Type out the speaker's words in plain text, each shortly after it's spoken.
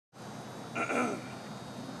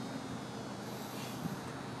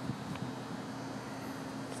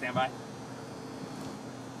Stand by.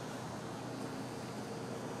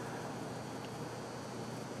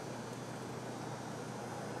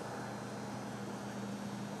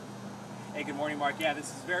 Hey, good morning, Mark. Yeah, this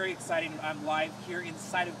is very exciting. I'm live here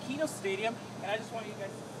inside of Kino Stadium, and I just want you guys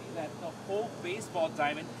to see that the whole baseball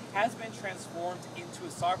diamond has been transformed into a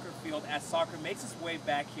soccer field as soccer makes its way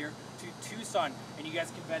back here to Tucson. And you guys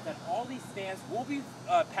can bet that all these stands will be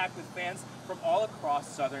packed with fans from all across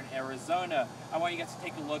southern Arizona. I want you guys to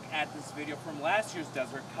take a look at this video from last year's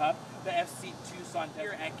Desert Cup, the FC Tucson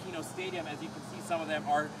here at Kino Stadium. As you can see, some of them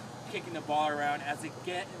are kicking the ball around as they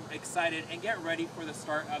get excited and get ready for the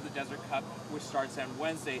start of the Desert Cup, which starts on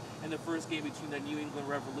Wednesday. And the first game between the New England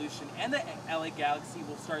Revolution and the LA Galaxy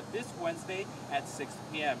will start this Wednesday at 6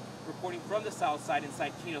 p.m. Reporting from the south side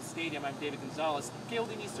inside Kino Stadium, I'm David Gonzalez,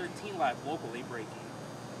 KOLD News 13 Live, locally breaking.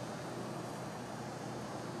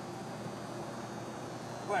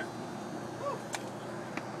 Claire.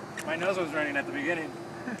 My nose was running at the beginning.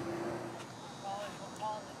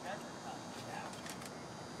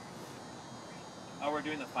 Oh, we're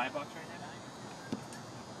doing the 5 bucks right now?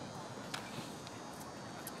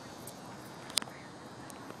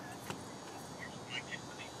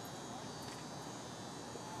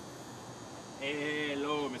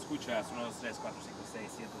 Hello, ¿me escuchas? 1, 2, 3, 4, 5, 6, 7,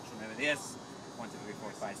 8, 9, 10. 1, 2, 3,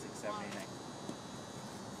 4, 5, 6, 7, 8,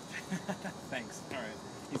 9. Thanks. All right.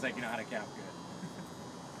 He's like, you know how to count. Good.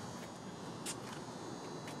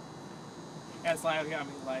 Yeah, it's live here.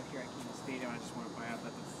 I'm live here at Kino Stadium. I just want to point out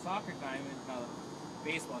that the soccer diamond,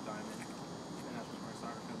 baseball diamond, and that's where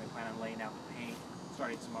soccer field, they plan on laying out the paint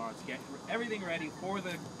starting tomorrow to get everything ready for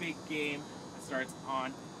the big game that starts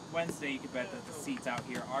on Wednesday. You can bet that the seats out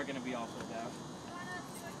here are going to be all filled out.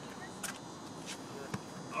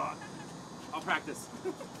 I'll practice.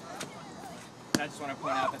 And I just want to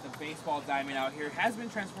point out that the baseball diamond out here has been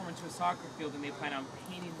transformed into a soccer field, and they plan on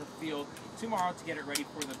painting the field tomorrow to get it ready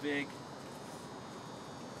for the big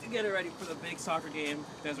soccer game,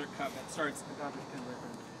 Desert Cup, that starts.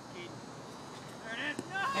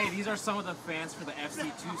 Hey, these are some of the fans for the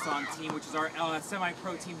FC Tucson team, which is our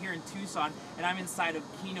semi-pro team here in Tucson, and I'm inside of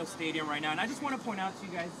Kino Stadium right now. And I just want to point out to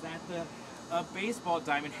you guys that the baseball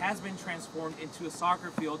diamond has been transformed into a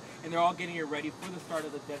soccer field, and they're all getting it ready for the start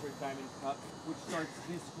of the Desert Diamond Cup, which starts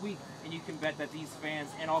this week. And you can bet that these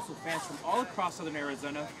fans, and also fans from all across southern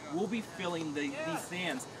Arizona, will be filling these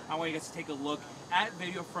stands. I want you guys to take a look at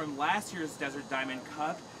video from last year's Desert Diamond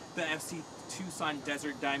Cup. The FC Tucson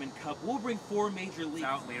Desert Diamond Cup will bring 4 major leagues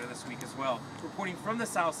out later this week as well. Reporting from the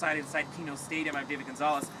south side inside Kino Stadium, I'm David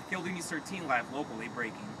Gonzalez, KOLD News 13 Live, locally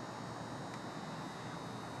breaking.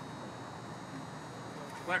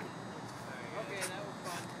 Claire. Okay, that was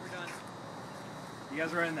fun. We're done. You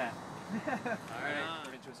guys are in that. Alright.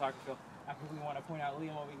 We're into a soccer field. I quickly want to point out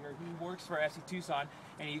Liam over here. He works for FC Tucson,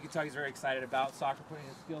 and you can tell he's very excited about soccer, putting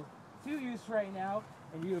his skills to use right now.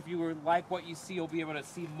 And if you were like what you see, you'll be able to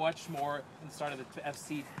see much more in the start of the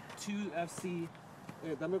FC. Dame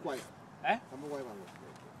guay. Eh? Dame guay, vamos.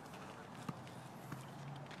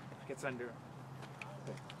 Gets under.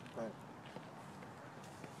 Okay, go ahead.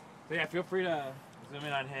 So yeah, feel free to zoom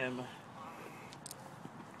in on him.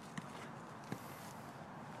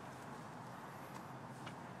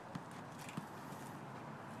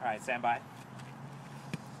 All right, stand by.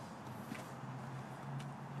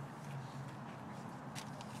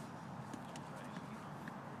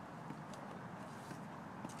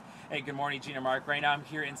 Hey, good morning, Gina Mark. Right now I'm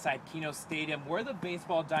here inside Kino Stadium where the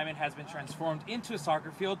baseball diamond has been transformed into a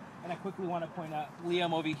soccer field. And I quickly want to point out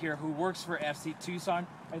Liam over here, who works for FC Tucson.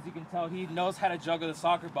 As you can tell, he knows how to juggle the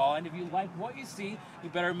soccer ball. And if you like what you see, you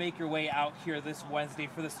better make your way out here this Wednesday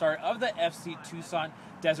for the start of the FC Tucson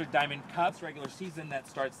Desert Diamond Cup's regular season that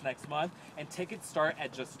starts next month. And tickets start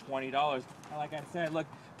at just $20. And like I said, I look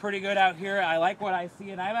pretty good out here. I like what I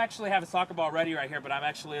see. And I actually have a soccer ball ready right here, but I'm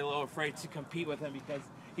actually a little afraid to compete with him because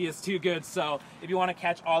he is too good. So if you want to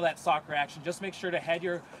catch all that soccer action, just make sure to head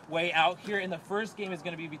your way out here. And the first game is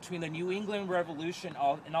going to be between the New England Revolution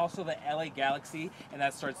and also the LA Galaxy, and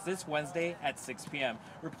that starts this Wednesday at 6 p.m.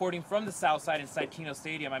 Reporting from the south side inside Kino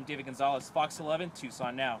Stadium, I'm David Gonzalez, Fox 11,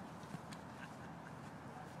 Tucson Now.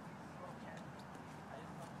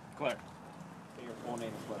 Claire, say your full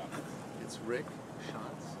name is what up. It's Rick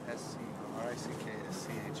Shantz,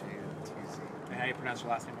 S-C-R-I-C-K-S-C-H-A-N-T-Z. And how do you pronounce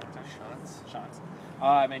your last name one more time? Shantz. Shantz.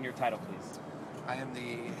 And your title, please. I am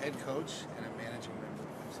the head coach and a managing member of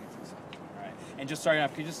FC Tucson. All right. And just starting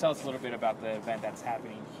off, can you just tell us a little bit about the event that's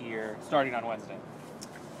happening here, starting on Wednesday?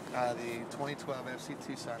 The 2012 FC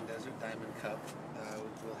Tucson Desert Diamond Cup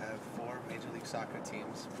will have 4 Major League Soccer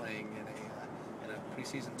teams playing in a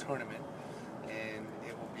preseason tournament, and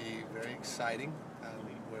it will be very exciting.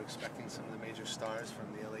 we're expecting some of the major stars from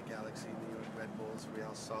the LA Galaxy, New York Red Bulls,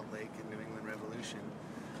 Real Salt Lake, and New England Revolution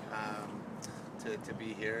to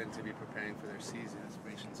be here and to be preparing for their season.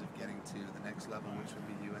 Aspirations of getting to the next level, which would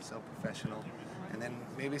be USL professional, and then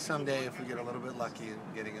maybe someday, if we get a little bit lucky, in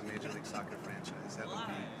getting a Major League Soccer franchise. That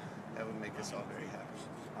would make us all very happy.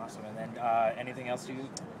 Awesome. And then anything else you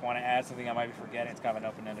want to add? Something I might be forgetting? It's kind of an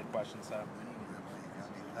open-ended question, so.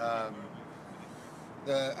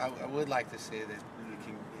 I would like to say that you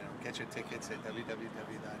can get your tickets at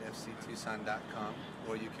www.fctucson.com,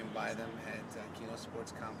 or you can buy them at Kino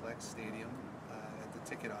Sports Complex Stadium at the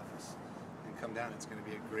ticket office and come down. It's going to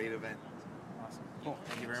be a great event. Awesome. Cool.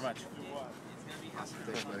 Thank you very much. Awesome.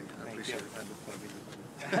 Thanks, buddy. I appreciate it.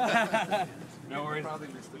 No worries. Probably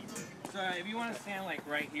missed it. So if you want to stand like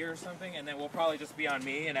right here or something, and then we'll probably just be on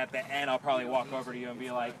me, and at the end I'll probably walk over to you and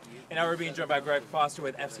be like, we're being joined by Greg Foster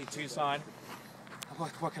with FC Tucson.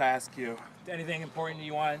 What could I ask you? Anything important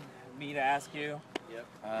you want me to ask you? Yep.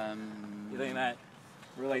 You think that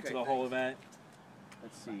relates to the whole event?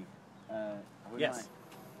 Let's see. I wouldn't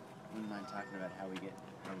mind talking about how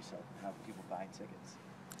people buy tickets.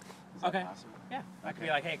 Is that possible? Yeah. I could be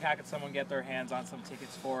like, hey, how could someone get their hands on some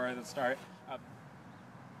tickets for the start?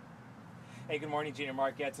 Hey, good morning, Gina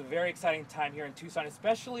Mark. Yeah, it's a very exciting time here in Tucson,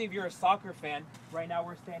 especially if you're a soccer fan. Right now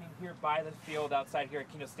we're standing here by the field outside here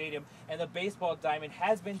at Kino Stadium, and the baseball diamond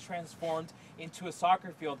has been transformed into a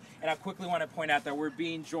soccer field. And I quickly want to point out that we're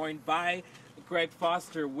being joined by Greg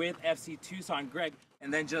Foster with FC Tucson. Greg,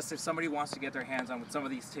 and then just if somebody wants to get their hands on some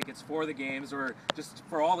of these tickets for the games or just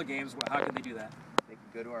for all the games, how can they do that? They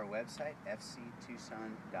can go to our website,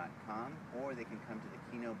 fctucson.com, or they can come to the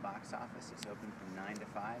Kino box office. It's open from 9 to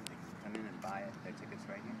 5. They can come in and buy their tickets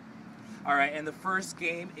right here. All right, and the first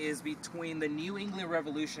game is between the New England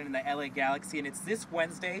Revolution and the LA Galaxy, and it's this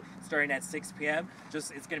Wednesday starting at 6 p.m. It's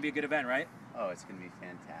going to be a good event, right? Oh, it's going to be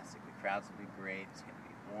fantastic. The crowds will be great. It's going to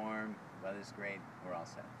be warm. The weather's great. We're all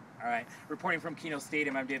set. All right, reporting from Kino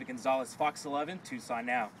Stadium, I'm David Gonzalez, Fox 11, Tucson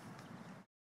Now.